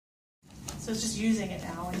So it's just using it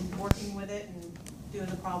now and working with it and doing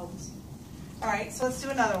the problems. All right, so let's do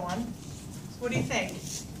another one. So what do you think?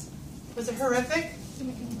 Was it horrific?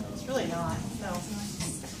 It's really not. No.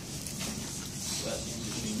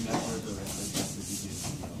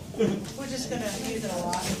 We're just going to use it a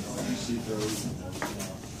lot.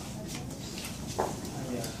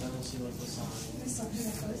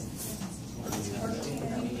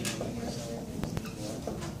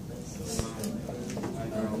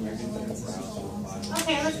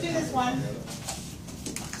 Okay, let's do this one.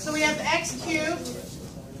 So we have x cubed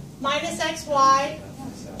minus xy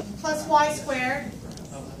plus y squared.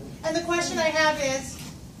 And the question I have is,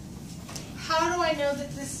 how do I know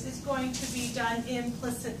that this is going to be done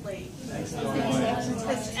implicitly?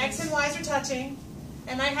 Because x and y's are touching,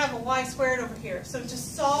 and I have a y squared over here. So to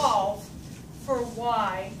solve for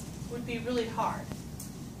y would be really hard.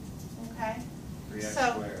 Okay?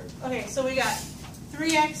 3x squared. Okay, so we got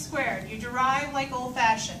 3x squared. You derive like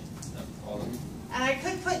old-fashioned. And I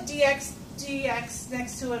could put dx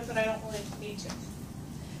next to it, but I don't really need to.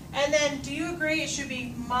 And then, do you agree it should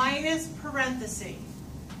be minus parenthesis?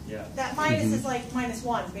 Yeah. That minus is like minus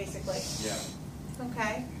 1, basically. Yeah.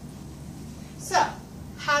 Okay? So,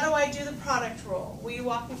 how do I do the product rule? Will you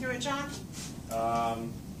walk me through it, John?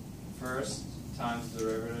 First times the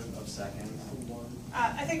derivative of second.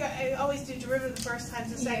 I think I always do derivative of the first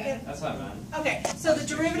times the second. Yeah. That's what I meant. Okay, so the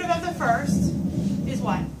derivative of the first is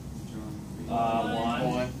what?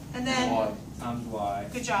 1. And then? Y times y.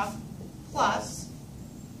 Good job. Plus?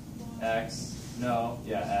 X. No.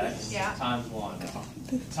 Yeah, x. Yeah. Times 1.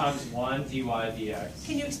 Times 1 dy dx.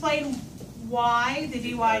 Can you explain why the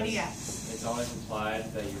dy dx? It's always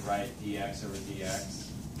implied that you write dx over dx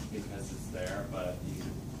because it's there, but you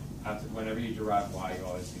have to, whenever you derive y, you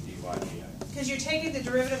always do dy dx. Because you're taking the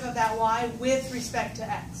derivative of that y with respect to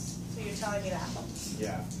x. So you're telling me that.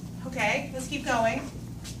 Yeah. Okay, let's keep going.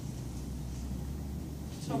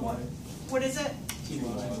 So what is it?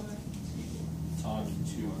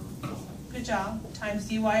 Times 2. Good job. Times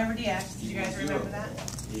dy over dx. Do you guys remember that?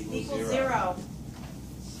 Equals 0.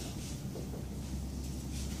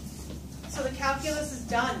 So the calculus is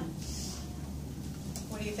done.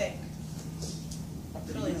 What do you think?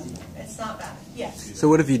 Really, it's not bad. Yes. So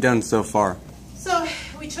what have you done so far? So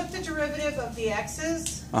we took the derivative of the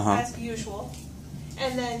x's, as usual,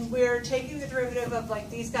 and then we're taking the derivative of like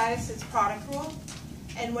these guys, it's product rule.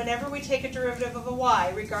 And whenever we take a derivative of a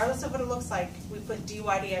y, regardless of what it looks like, we put dy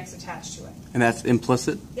dx attached to it. And that's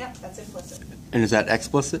implicit? Yep, that's implicit. And is that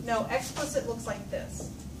explicit? No, explicit looks like this.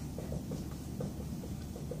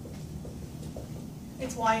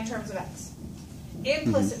 It's y in terms of x.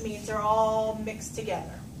 Implicit means they're all mixed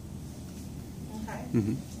together. Okay?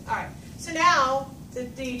 All right. So now the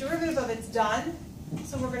derivative of it's done,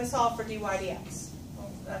 so we're going to solve for dy dx.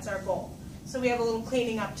 Well, that's our goal. So we have a little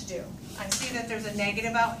cleaning up to do. I see that there's a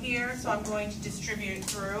negative out here, so I'm going to distribute it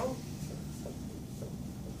through.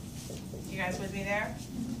 You guys with me there?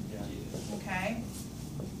 Yeah. Okay.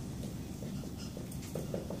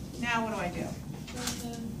 Now what do I do?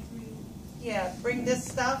 Yeah, bring this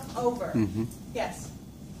stuff over. Yes?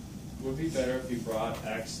 Would it be better if you brought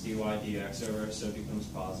x dy dx over so it becomes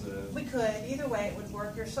positive? We could. Either way it would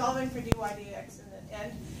work. You're solving for dy dx in the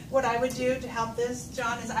end. What I would do to help this,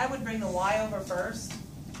 John, is I would bring the y over first.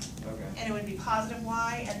 Okay. And it would be positive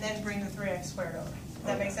y, and then bring the 3x squared over. Does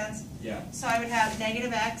that make sense? Yeah. So I would have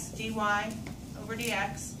negative x dy over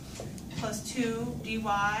dx plus 2 dy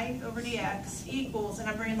over dx equals, and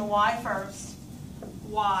I'm bringing the y first,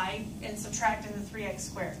 y, and subtracting the 3x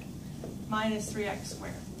squared, minus 3x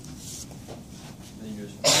squared. Then you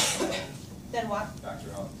just Then what?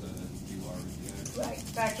 factor out the dy over dx. Right.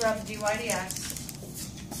 Factor out the dy dx.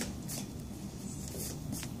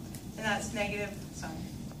 And that's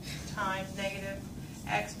times negative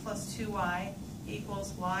x plus 2y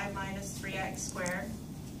equals y minus 3x squared.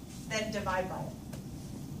 Then divide by it.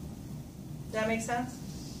 Does that make sense?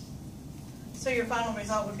 So your final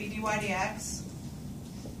result would be dy dx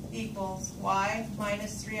equals y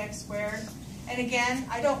minus 3x squared. And again,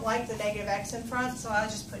 I don't like the negative x in front, so I'll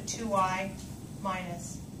just put 2y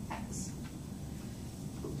minus x.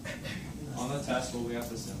 On the test, will we have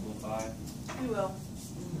to simplify? You will.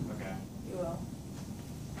 Okay. You will.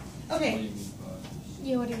 What do Okay. you mean by?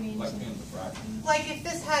 Yeah, what do you mean? Like in the fraction? Like if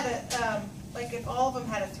this had a, like if all of them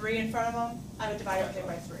had a 3 in front of them, I would divide everything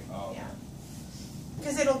by 3. Oh, okay. Yeah.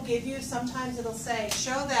 Because it'll give you, sometimes it'll say,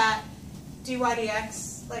 show that dy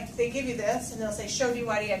dx, like they give you this, and they'll say, show dy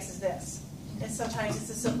dx is this. And sometimes it's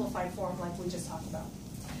a simplified form like we just talked about.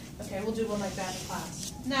 Okay, we'll do one like that in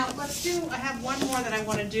class. Now, let's do, I have one more that I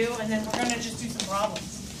want to do, and then we're going to just do some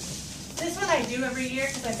problems. This one I do every year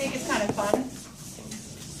because I think it's kind of fun.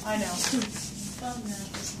 I know.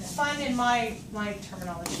 Fun in my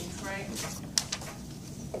terminology, right?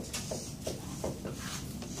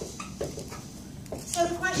 So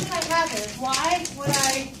the question I have is, why would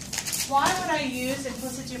I use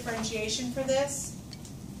implicit differentiation for this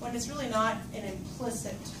when it's really not an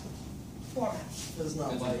implicit format? It's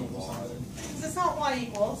not y equals either. Because it's not y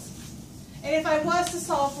equals. And if I was to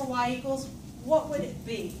solve for y equals, what would it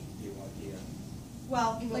be?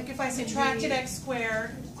 Well, like if I subtracted x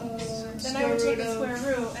squared, then I would take the square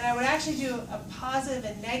root, and I would actually do a positive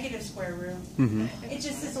and negative square root. It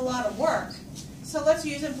just is a lot of work. So let's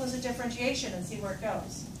use implicit differentiation and see where it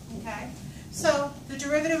goes. Okay? So the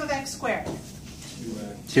derivative of x squared.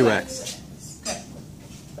 2x.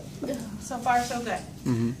 Good. So far, so good.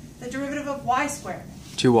 The derivative of y squared.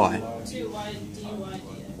 2y. 2y dy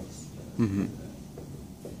dx.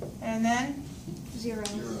 And then 0.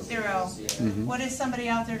 0. What is somebody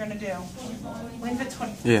out there going to do? Leave it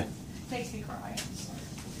 20. Yeah. Makes me cry.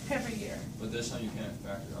 Every year. But this time you can't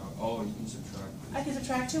factor out. Oh, you can subtract. I can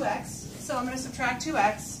subtract 2x. So I'm going to subtract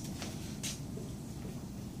 2x.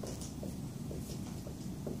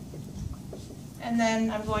 And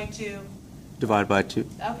then I'm going to, Divide by 2.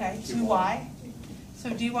 okay, 2y. So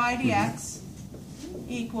dy dx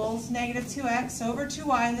equals negative 2x over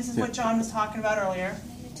 2y. And this is what John was talking about earlier.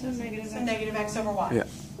 So negative x over y. Yeah.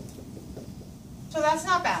 So that's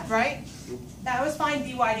not bad, right? That was fine,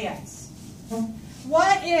 dy dx.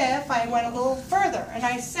 What if I went a little further and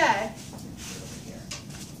I said,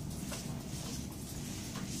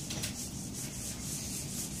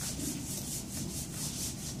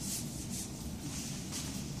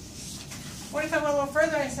 what if I went a little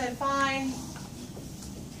further and I said, fine,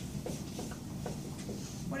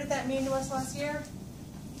 what did that mean to us last year?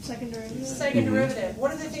 Second derivative. Second derivative.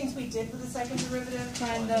 What are the things we did with the second derivative?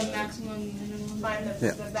 Find the maximum minimum. Find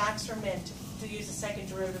the max or min to use the second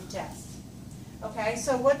derivative test. Okay,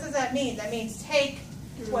 so what does that mean? That means take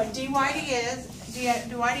what dy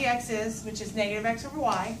dx is, which is negative x over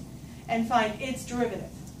y, and find its derivative.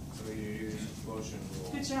 So you use quotient rule.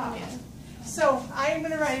 Good job. So I'm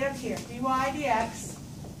going to write it up here. Dy dx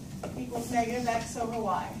equals negative x over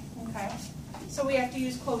y. Okay, so we have to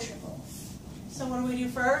use quotient rule. So what do we do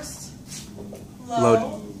first?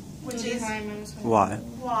 Low, which is Y.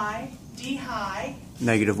 y, d high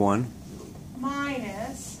Negative 1.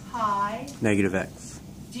 minus high, Negative x.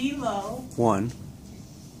 d low. 1.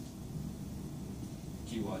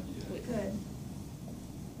 dy dx. Good.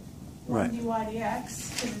 Right. dy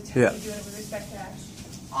dx, because it's Yeah. how you do it with respect to x.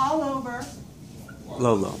 All over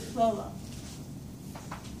Low, low. low.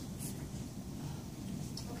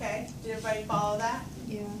 Okay, did everybody follow that?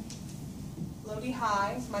 Yeah. Low d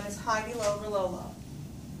high minus high d low over low low.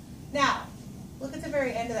 Now, look at the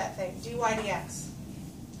very end of that thing, dy dx.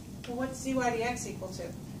 Well, what's dy dx equal to?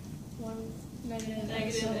 1 negative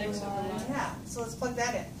x over y. Yeah, so let's plug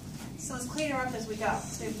that in. So let's clean her up as we go.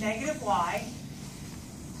 So we have negative y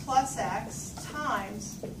plus x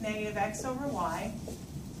times negative x over y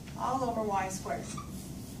all over y squared.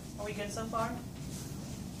 Are we good so far?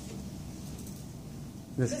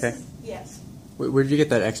 This okay? Yes. Where did you get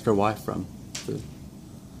that extra y from?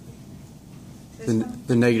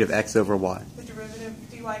 The negative x over y. The derivative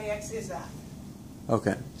dy dx is that.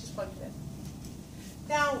 Okay. Just plug it in.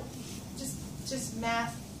 Now, just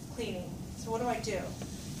math cleaning. So what do I do?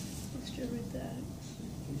 Distribute that.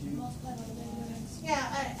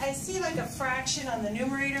 Yeah, I see like a fraction on the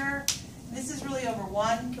numerator. This is really over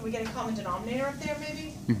 1. Can we get a common denominator up there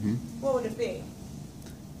maybe? What would it be?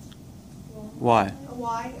 Y. A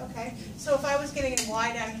y? Okay. So if I was getting a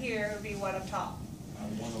y down here, it would be what up top?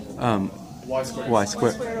 Y squared. Y Y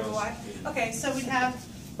squared. squared over y. Okay, so we'd have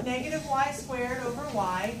negative y squared over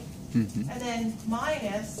y, and then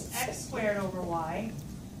minus x squared over y,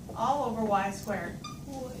 all over y squared.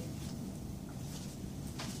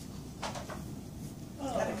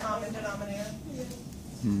 Is that a common denominator?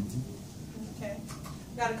 Okay.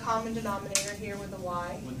 Got a common denominator here with a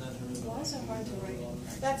y. Why is that hard to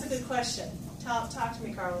write? That's a good question. Talk to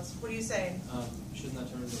me, Carlos. What are you saying? Shouldn't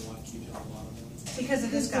that turn into y cubed on the bottom? Because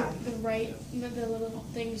of this guy. The right, the little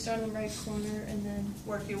thing, you start on the right corner and then.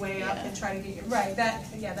 Work your way up and try to get your, right, that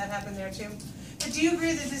happened there too. But do you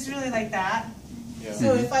agree that this is really like that? Yeah.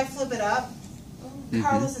 So if I flip it up,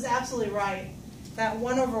 Carlos is absolutely right. That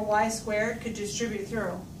 1 over y squared could distribute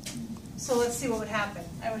through. So let's see what would happen.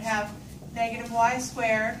 I would have negative y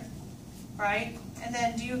squared, right? And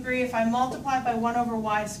then do you agree if I multiply by 1 over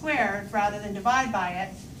y squared rather than divide by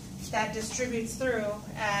it, that distributes through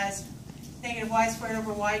as negative y squared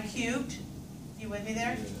over y cubed? You with me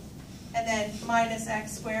there? and then minus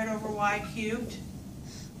x squared over y cubed.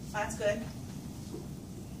 That's good.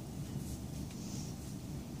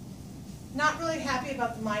 Not really happy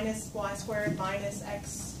about the minus y squared minus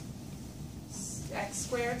x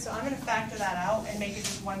squared, so I'm going to factor that out and make it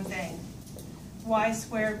just one thing. Y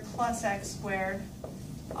squared plus x squared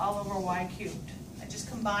all over y cubed. I just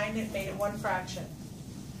combined it, made it one fraction.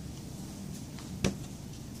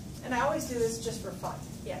 And I always do this just for fun.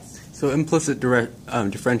 Yes? So implicit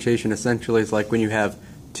differentiation essentially is like when you have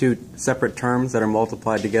two separate terms that are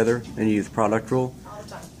multiplied together and you use product rule. All the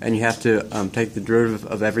time. And you have to take the derivative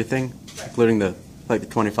of everything, Right. including the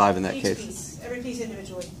 25 in that Each case. piece, every piece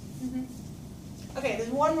individually. Okay, there's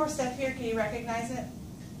one more step here. Can you recognize it?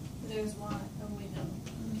 There's one. Oh, wait, no.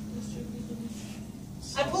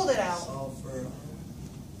 I pulled it out. Solve for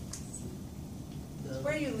It's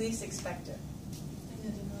where you least expect it.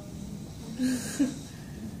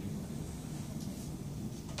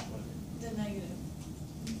 The negative.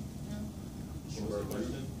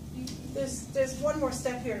 There's one more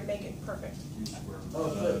step here to make it perfect.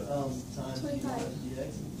 times 25.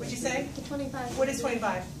 dx. What'd you say? 25. What is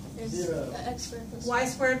 25? There's Zero. the x squared plus Y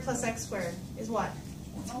squared plus x squared is what?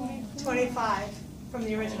 25 from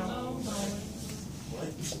the original.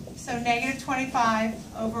 So negative 25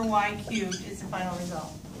 over y cubed is the final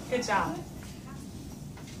result. Good job.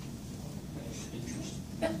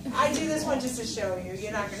 I do this one just to show you.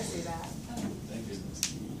 You're not going to see that.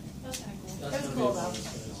 That's cool though.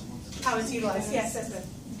 How it's utilized. Yes, that's it.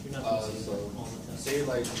 So say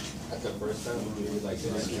like at the first step we do like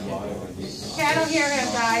this dy over dx. Okay, I don't hear him,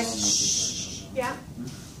 guys. Yeah?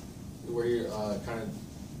 Where you kind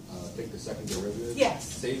of take the second derivative. Yes.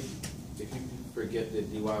 Say if you forget the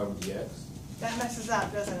dy over dx. That messes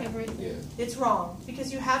up, doesn't it? everything. Yeah. It's wrong,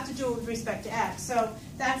 because you have to do it with respect to x. So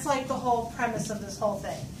that's like the whole premise of this whole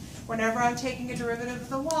thing. Whenever I'm taking a derivative of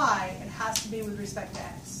the y, it has to be with respect to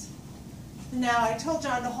x. Now, I told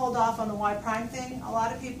John to hold off on the y prime thing. A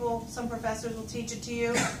lot of people, some professors will teach it to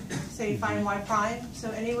you, say find y prime.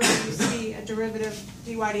 So anywhere you see a derivative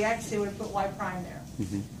dy dx, they would put y prime there.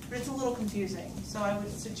 But it's a little confusing, so I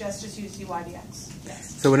would suggest just use dy dx.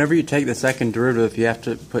 Yes. So whenever you take the second derivative, you have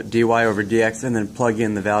to put dy over dx and then plug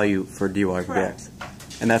in the value for dy over Correct.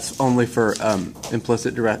 dx. And that's only for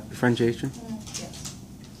implicit differentiation? Yes.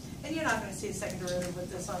 And you're not going to see a second derivative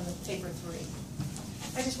with this on the paper 3.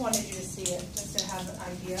 I just wanted you to see it, just to have an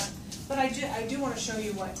idea. But I do want to show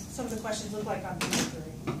you what some of the questions look like on paper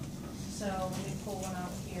 3. So let me pull one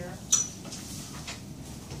out here.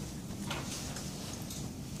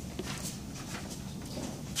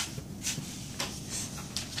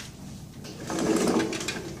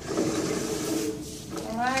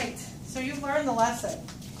 All right. So you've learned the lesson.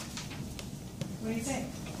 What do you think?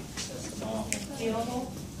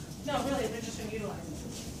 Feelable? No, really, they're just going to utilize it.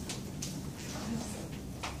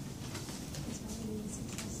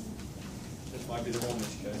 This might be the one,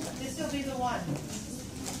 Miss Kay. This will be the one.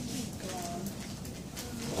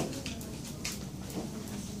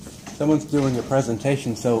 Someone's doing a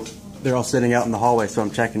presentation, so they're all sitting out in the hallway, so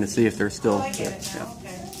I'm checking to see if they're still... Oh, I get it now.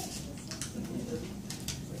 Okay.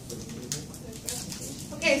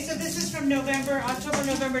 Okay, so this is from October,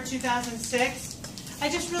 November 2006. I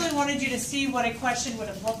just really wanted you to see what a question would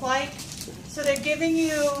have looked like. So they're giving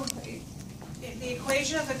you, the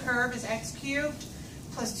equation of the curve is x cubed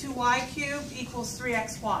plus 2y cubed equals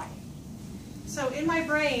 3xy. So in my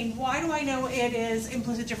brain, why do I know it is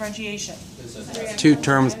implicit differentiation? Two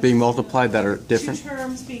terms being multiplied that are different? Two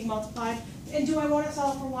terms being multiplied. And do I want to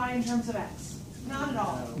solve for y in terms of x? Not at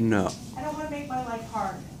all. No. I don't want to make my life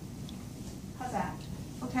hard. How's that?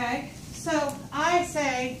 Okay? So I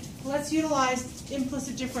say, let's utilize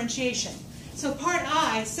implicit differentiation. So part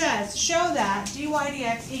I says, show that dy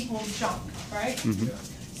dx equals junk, right?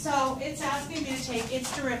 So it's asking me to take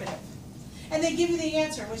its derivative. And they give you the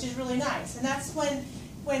answer, which is really nice. And that's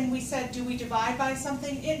when we said, do we divide by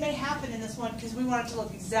something? It may happen in this one because we want it to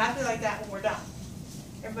look exactly like that when we're done.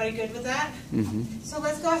 Everybody good with that? So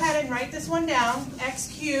let's go ahead and write this one down. X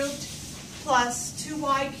cubed plus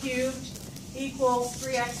 2y cubed equals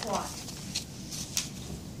 3xy.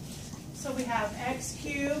 So we have x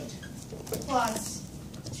cubed plus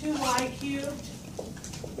 2y cubed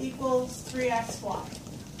equals 3xy.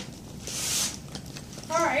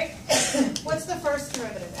 All right, what's the first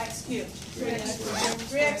derivative? X cubed.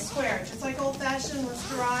 3x squared. Just like old-fashioned, let's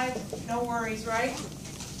derive. No worries, right?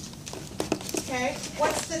 Okay,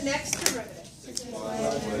 what's the next derivative?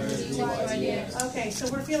 Okay,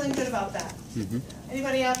 so we're feeling good about that.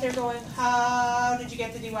 Anybody out there going, how did you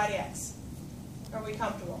get the dy dx? Are we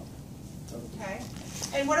comfortable? Okay.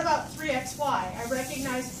 And what about 3xy? I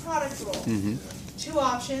recognize product rule. two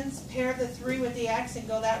options: pair the 3 with the x and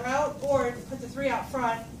go that route, or put the 3 out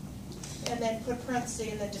front and then put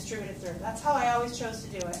parentheses and then distribute it through. That's how I always chose to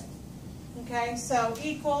do it. Okay, so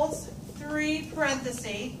equals 3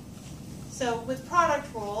 parentheses. So with product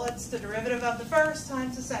rule, it's the derivative of the first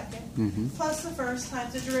times the second, plus the first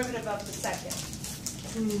times the derivative of the second.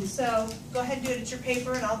 So go ahead and do it at your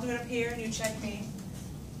paper, and I'll do it up here, and you check me.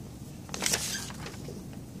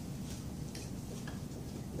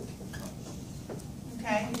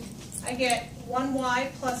 Okay, I get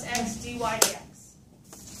 1y plus x dy dx.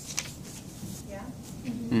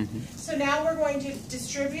 Yeah? So now we're going to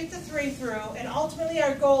distribute the 3 through, and ultimately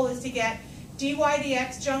our goal is to get dy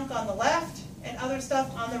dx junk on the left and other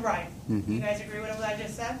stuff on the right. You guys agree with what I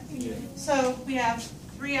just said? Yeah. So we have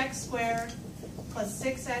 3x squared plus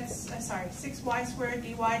 6y squared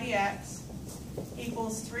dy dx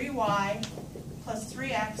equals 3y plus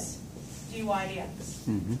 3x dy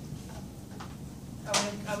dx.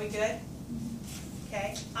 Are we good?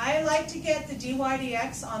 Okay. I like to get the dy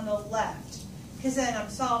dx on the left, because then I'm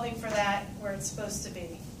solving for that where it's supposed to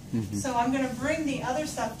be. So I'm going to bring the other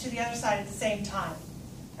stuff to the other side at the same time.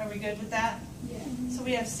 Are we good with that? Yeah. So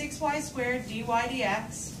we have 6y squared dy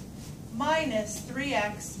dx minus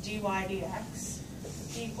 3x dy dx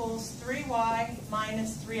equals 3y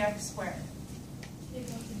minus 3x squared.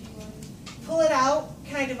 Pull it out.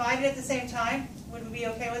 Can I divide it at the same time? Would we be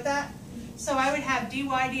okay with that? So I would have dy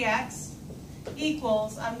dx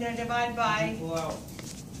equals, I'm going to divide by, Pull out.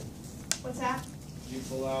 what's that? You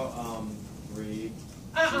pull out 3.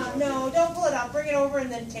 No, don't pull it out. Bring it over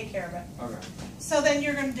and then take care of it. Okay. So then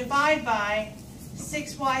you're going to divide by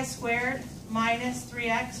 6y squared minus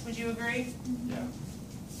 3x. Would you agree? Yeah.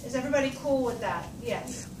 Is everybody cool with that?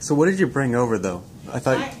 Yes. So what did you bring over though? I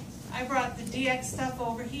thought. I brought the dx stuff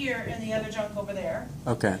over here and the other junk over there.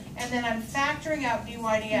 Okay. And then I'm factoring out dy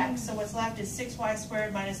dx. So what's left is 6y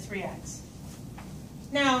squared minus 3x.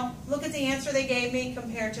 Now, look at the answer they gave me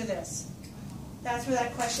compared to this. That's where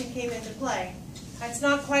that question came into play. That's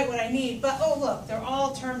not quite what I need, but oh look, they're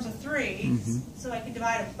all terms of 3, so I can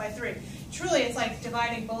divide them by 3. Truly, it's like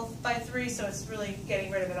dividing both by 3, so it's really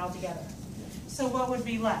getting rid of it altogether. So what would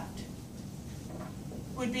be left?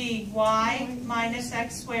 Would be y minus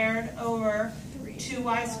x squared over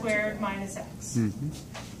 2y squared minus x.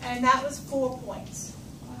 And that was 4 points.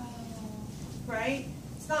 Right?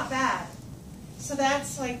 It's not bad. So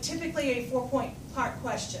that's like typically a 4-point part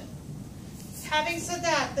question. Having said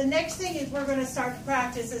that, the next thing is we're going to start to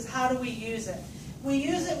practice is how do we use it. We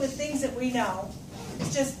use it with things that we know.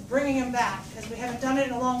 It's just bringing them back because we haven't done it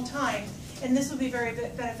in a long time, and this will be very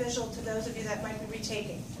beneficial to those of you that might be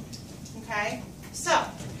retaking. Okay? So,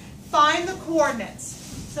 find the coordinates.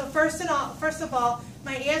 So first of all,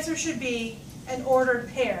 my answer should be an ordered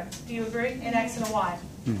pair. Do you agree? An x and a y.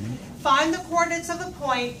 Find the coordinates of the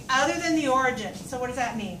point other than the origin. So what does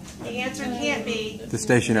that mean? The answer can't be The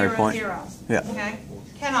stationary 0, point. 0. Yeah. Okay?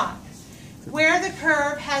 Cannot. Where the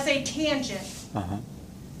curve has a tangent,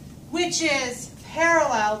 which is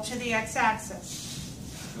parallel to the x-axis.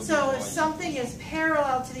 So if something is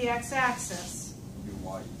parallel to the x-axis,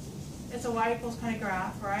 it's a y equals kind of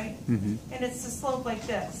graph, right? And it's the slope like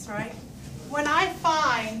this, right? When I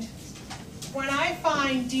find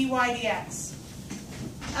dy dx,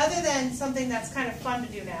 other than something that's kind of fun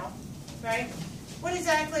to do now, right? What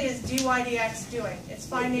exactly is dy dx doing? It's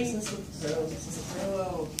finding... Since the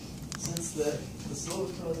parallel, since the slope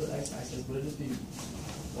is parallel to the x-axis, would it just be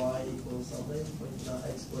y equals something, like not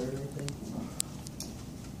x squared or anything?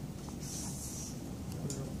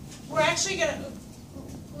 We're actually going to...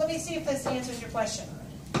 Let me see if this answers your question.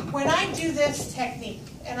 When I do this technique,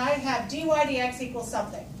 and I have dy dx equals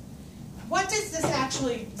something, what does this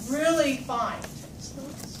actually really find?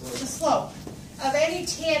 The slope of any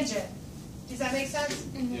tangent. Does that make sense?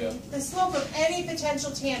 Yeah. The slope of any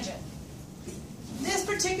potential tangent. This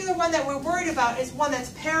particular one that we're worried about is one that's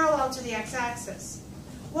parallel to the x-axis.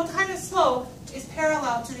 What kind of slope is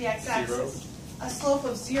parallel to the x-axis? A slope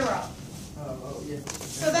of 0. Oh, yeah.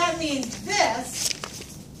 So that means this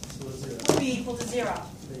So it's 0. would be equal to 0.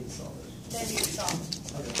 Then you solve it. Then you solve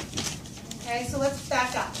it. Okay. Okay, so let's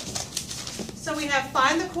back up. So we have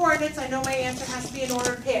find the coordinates. I know my answer has to be an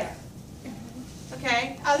ordered pair.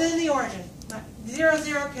 Okay, other than the origin. 0,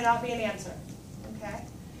 0 cannot be an answer. Okay.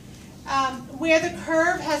 Where the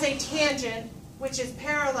curve has a tangent which is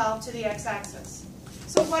parallel to the x-axis.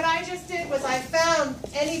 So what I just did was I found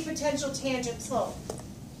any potential tangent slope.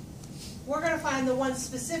 We're going to find the one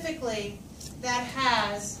specifically that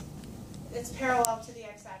it's parallel to the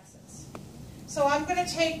x-axis. So I'm going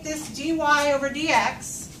to take this dy over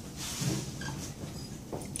dx,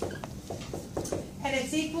 and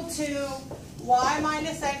it's equal to y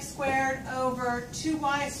minus x squared over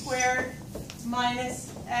 2y squared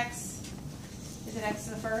minus x. Is it x to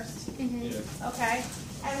the first? Yeah. Okay.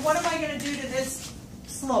 And what am I going to do to this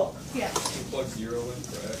slope? Yes. You plug 0 in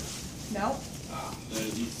for x. No. Then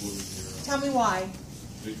it equals 0. Tell me why.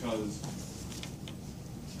 Because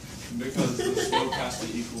the slope has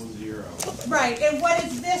to equal 0. Right. And what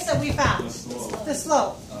is this that we found? The slope. The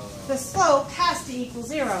slope. The slope has to equal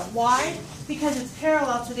 0. Why? Because it's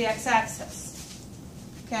parallel to the x-axis.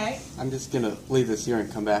 Okay? I'm just going to leave this here and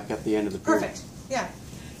come back at the end of the period. Perfect. Yeah.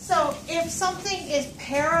 So if something is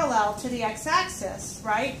parallel to the x-axis,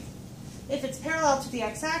 right? If it's parallel to the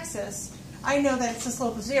x-axis, I know that it's the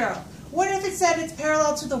slope of 0. What if it said it's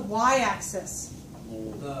parallel to the y-axis?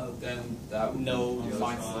 Then that would No be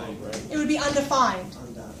defined undefined, slope. right? It would be undefined.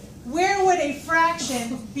 Undefined. Where would a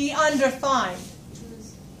fraction be undefined?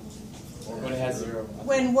 When it has 0.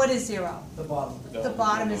 When what is 0? The bottom. The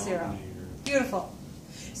bottom is 0. Beautiful.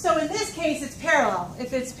 So in this case, it's parallel.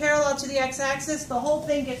 If it's parallel to the x-axis, the whole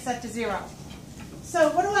thing gets set to 0. So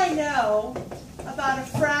what do I know about a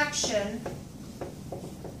fraction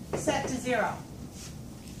set to 0?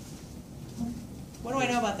 What do I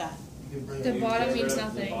know about that? You can bring The it. bottom Get rid means of the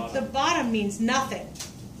nothing. bottom. The bottom means nothing.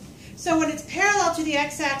 So when it's parallel to the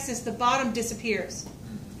x-axis, the bottom disappears.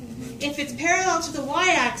 If it's parallel to the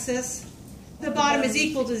y-axis, the bottom is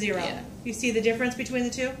equal to 0. Yeah. You see the difference between the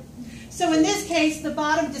two? So in this case, the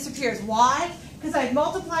bottom disappears. Why? Because I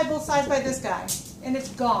multiply both sides by this guy, and it's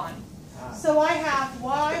gone. So I have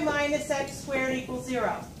y minus x squared equals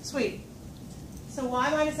 0. Sweet. So y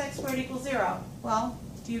minus x squared equals 0. Well,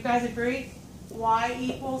 do you guys agree? Y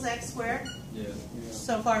equals x squared? Yeah.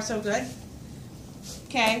 So far, so good.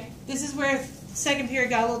 Okay, this is where second period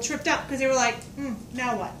got a little tripped up because they were like,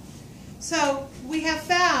 now what? So we have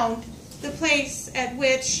found the place at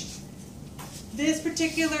which this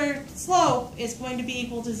particular slope is going to be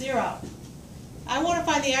equal to 0. I want to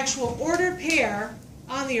find the actual ordered pair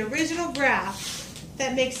on the original graph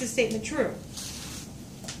that makes this statement true.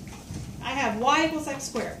 I have y equals x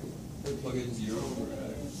squared. We plug in 0 for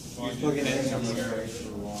x. Plug in x squared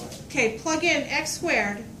for y. Okay, plug in x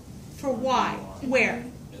squared for y. Where?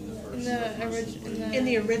 In In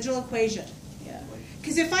the original equation. Yeah.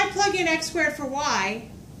 Because if I plug in x squared for y,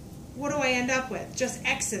 what do I end up with? Just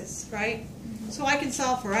x's, right? So I can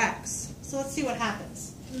solve for x. So let's see what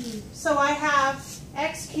happens. So I have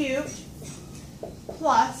x cubed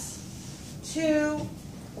plus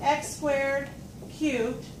 2x squared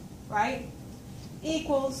cubed, right,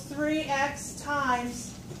 equals 3x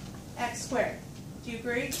times x squared. Do you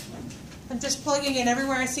agree? I'm just plugging in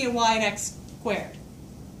everywhere I see a y and x squared.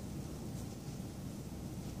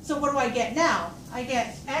 So what do I get now? I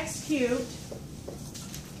get x cubed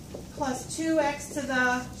plus 2x to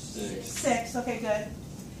the 6, okay, good,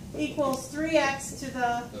 equals 3x to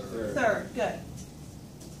the third, good.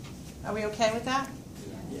 Are we okay with that?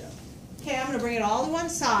 Yeah. Okay, I'm going to bring it all to one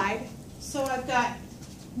side. So I've got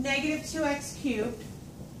negative 2x cubed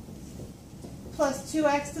plus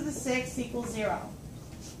 2x to the 6 equals 0.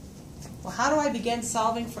 Well, how do I begin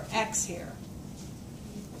solving for x here?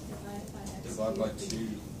 Divide by 2.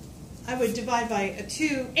 I would divide by a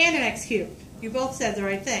 2 and an x cubed. You both said the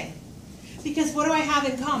right thing. Because what do I have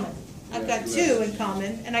in common? I've got 2 in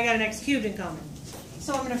common, and I got an x cubed in common.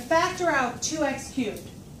 So I'm going to factor out 2x cubed.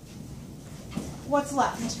 What's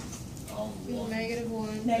left? 1. Negative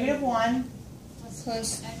 1. Negative 1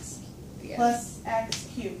 Plus x. Yeah. plus x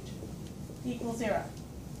cubed equals 0.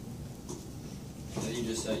 Then you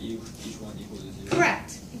just set each one equal to 0.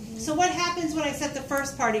 Correct. So what happens when I set the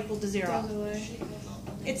first part equal to 0? Goes away.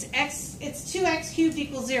 It's 2x cubed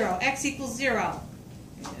equals 0. X equals 0.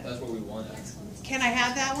 That's what we want. Can I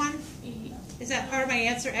have that one? Is that part of my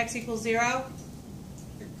answer? X equals 0?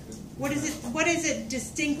 What does it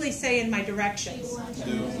distinctly say in my directions?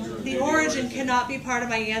 The origin cannot be part of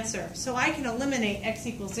my answer. So I can eliminate x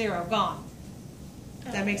equals 0. Gone.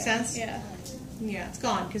 Does that make sense? Yeah. Yeah, it's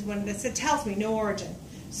gone because when it tells me no origin.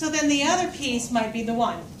 So then the other piece might be the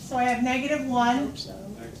 1. So I have negative 1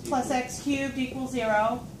 plus x cubed equals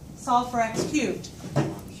 0. Solve for x cubed.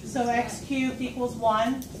 So x cubed equals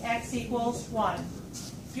 1. X equals 1.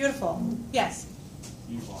 Beautiful. Yes?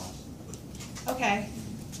 You lost. Okay.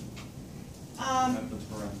 At the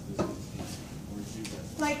parentheses. Where'd you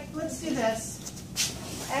get? Like, let's do this.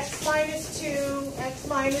 X minus 2, x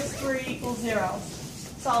minus 3 equals 0.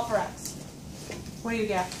 Solve for x. What do you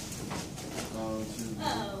get?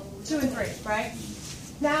 2 and 3, right?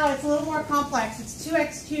 Now it's a little more complex. It's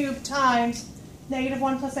 2x cubed times negative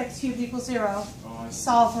 1 plus x cubed equals 0. Oh, I see.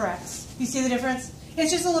 Solve for x. You see the difference?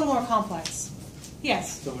 It's just a little more complex.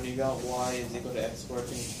 Yes. So when you got y is equal to x squared,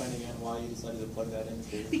 and you're finding out y, you decided to plug that in.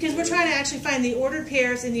 Because we're trying to actually find the ordered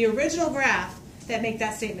pairs in the original graph that make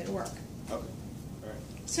that statement work. Okay. All right.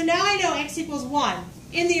 So now I know x equals 1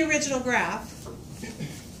 in the original graph.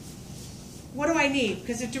 What do I need?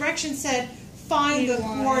 Because the direction said find the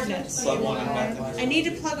coordinates. Plug one back in. I need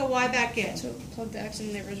to plug a y back in. So plug the x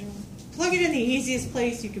in the original. Plug it in the easiest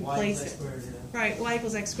place you can Y place equals it. x squared, yeah. Right, y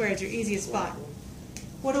equals x squared is your easiest spot.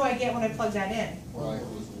 What do I get when I plug that in? Y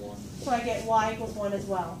equals 1. So I get y equals 1 as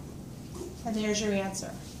well. And there's your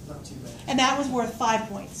answer. Not too bad. And that was worth 5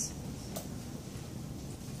 points.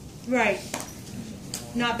 Right.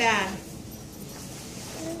 Not bad.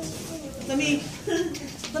 Let me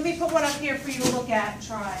put one up here for you to look at and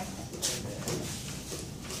try.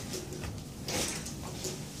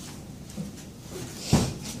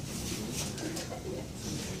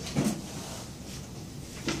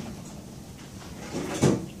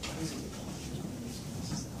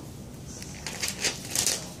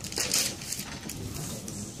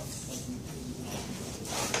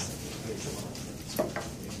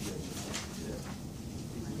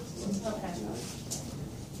 Okay.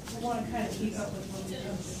 I want to kind of keep up with what we're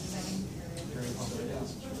doing this second period.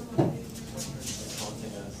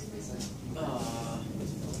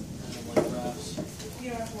 You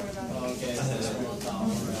don't have to worry about it.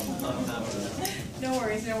 No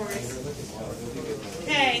worries, no worries.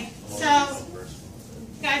 Okay, so,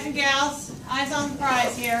 guys and gals, eyes on the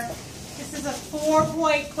prize here. This is a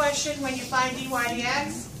 4-point question when you find dy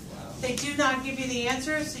dx. They do not give you the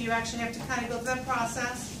answer, so you actually have to kind of go through that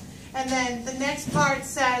process. And then the next part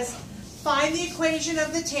says, find the equation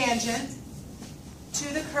of the tangent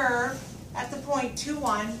to the curve at the point 2,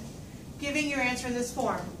 1, giving your answer in this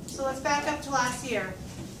form. So let's back up to last year.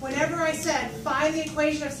 Whenever I said, find the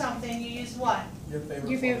equation of something, you use what? Your favorite.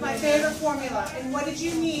 Your favorite. My favorite formula. And what did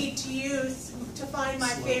you need to use to find my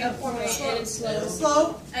favorite formula? And slope.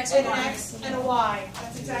 Slope, X and and an Y. X, and a Y.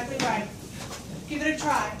 That's exactly right. Give it a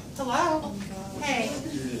try. Hello? Hey.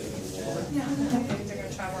 No, I think they're going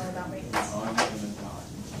to try one without me.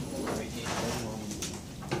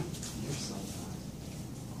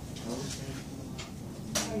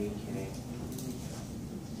 Are you kidding?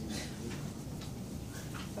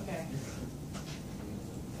 Okay.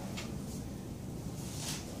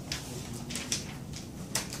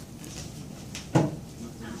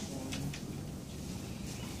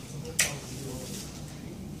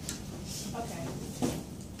 Okay.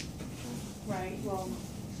 Right, well,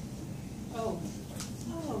 oh,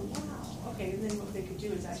 wow. Okay, and then what they could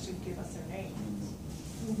do is actually give us their names.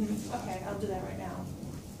 Okay, I'll do that right now.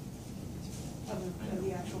 Of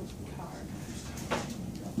the actual card.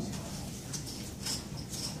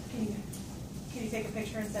 Can you take a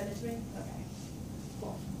picture and send it to me? Okay,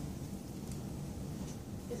 cool.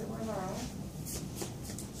 Is it one of our own?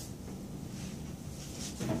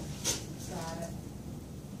 Got it.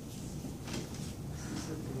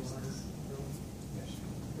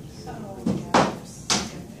 Oh, yeah.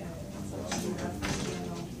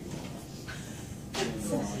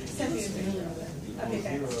 Send me a picture of it. Okay,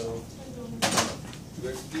 thanks. Do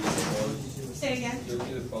you actually do the quality? Say again? Do you do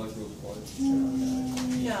the product rules quality?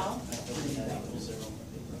 No.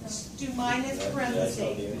 Do minus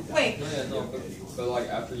parentheses. Wait. No, yeah, no, but like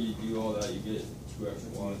after you do all that, you get 2 extra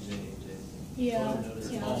ones. Yeah.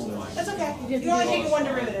 That's okay. You only take one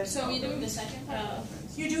derivative. So are you doing the second part?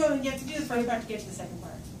 You do it. You have to do the first part to get to the second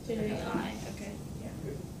part. So you're doing I. Okay. Yeah.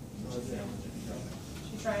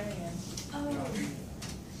 She's trying again. Oh.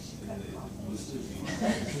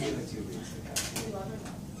 We love her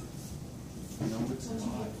though.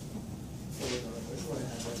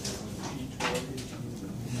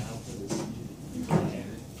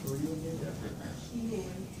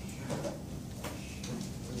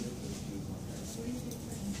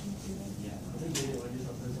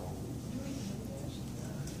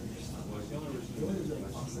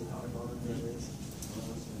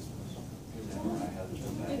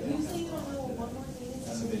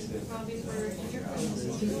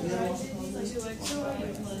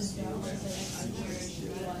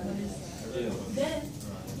 Then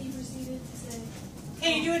he proceeded to say,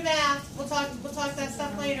 Hey, you're doing math. We'll talk that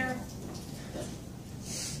stuff later.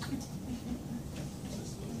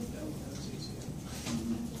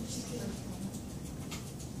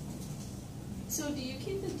 so do you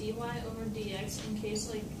keep the dy over dx in case,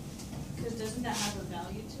 like, because doesn't that have a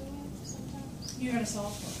value to it sometimes? You're gonna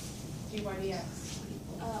solve for dy dx.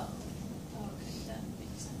 Oh, okay, that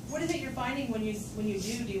makes sense. What is it you're finding when you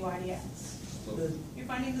do dy dx? You're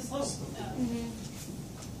finding the slope.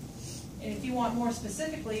 And if you want more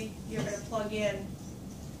specifically, you're going to plug in.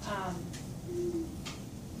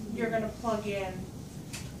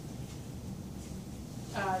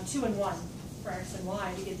 2 and 1 for x and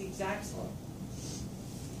y to get the exact slope.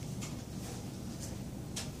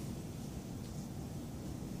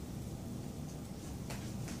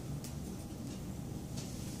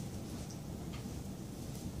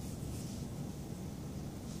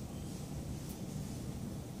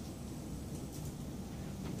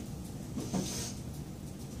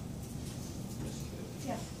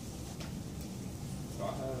 Yeah. So I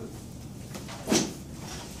have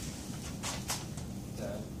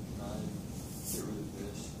that, and I get rid of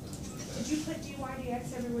this. Did you put dy dx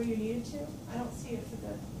everywhere you needed to? I don't see it for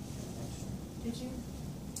the. Did you?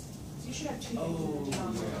 So you should have 2 things in the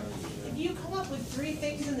denominator. If you come up with 3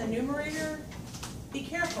 things in the numerator, be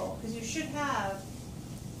careful, because you should have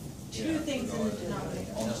 2 things in the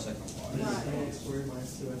denominator. On the second one. Right. X squared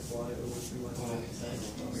minus 2xy over 3y minus x.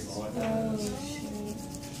 Oh, shoot.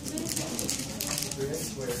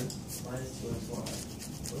 3x squared minus 2xy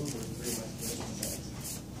over 3y squared minus x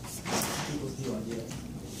equals dy dx.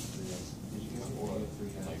 2xy.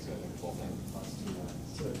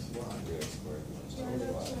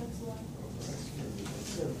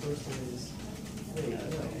 So the first one is, wait,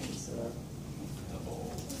 no,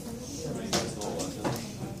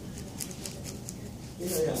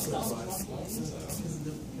 it's yeah, so it's fine. Because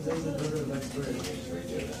there's a derivative of x squared.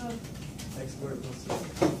 X squared plus 2.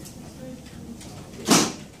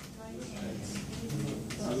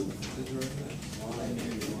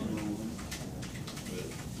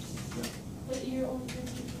 But you're only going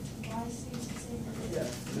to y stays the same. Yeah.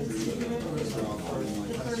 The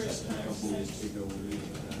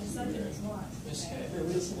second is y.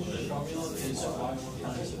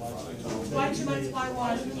 y2 minus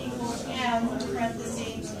y1 equals m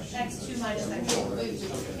parentheses x2 minus x1.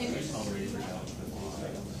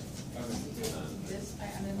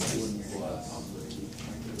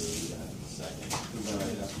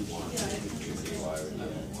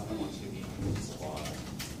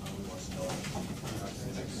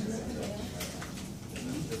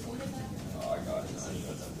 Oh, I got it.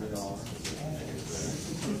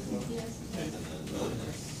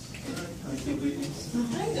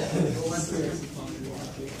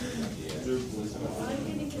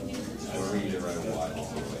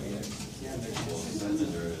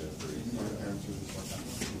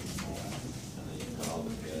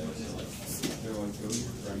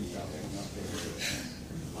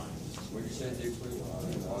 What you said, Dick,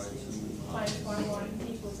 Minus y1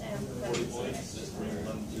 equals m parentheses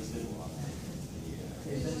x2.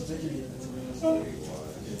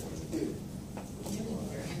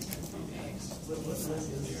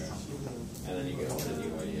 And then you get all the dy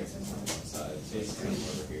dx on one side. So it's kind of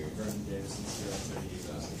over here.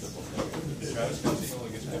 Krajewski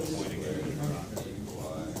only gets 1 point again.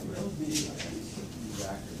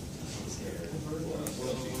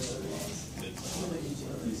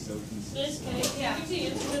 This case, Yeah. you can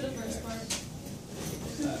answer the first part.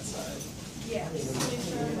 That side. Yeah. Make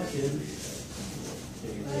sure.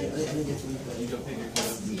 You go pick your kid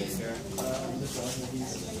up from daycare.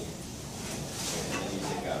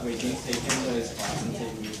 Wait, do you take him to his class and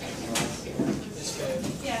take me to his class?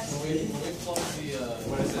 Yes. When we plug the,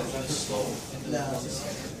 what is it, the slope into the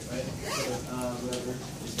right? Whatever.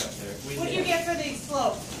 What do you get for the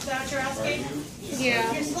slope? Is that what you're asking?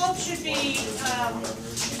 Yeah. Your slope should be,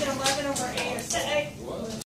 is it 11 over 8 or 6?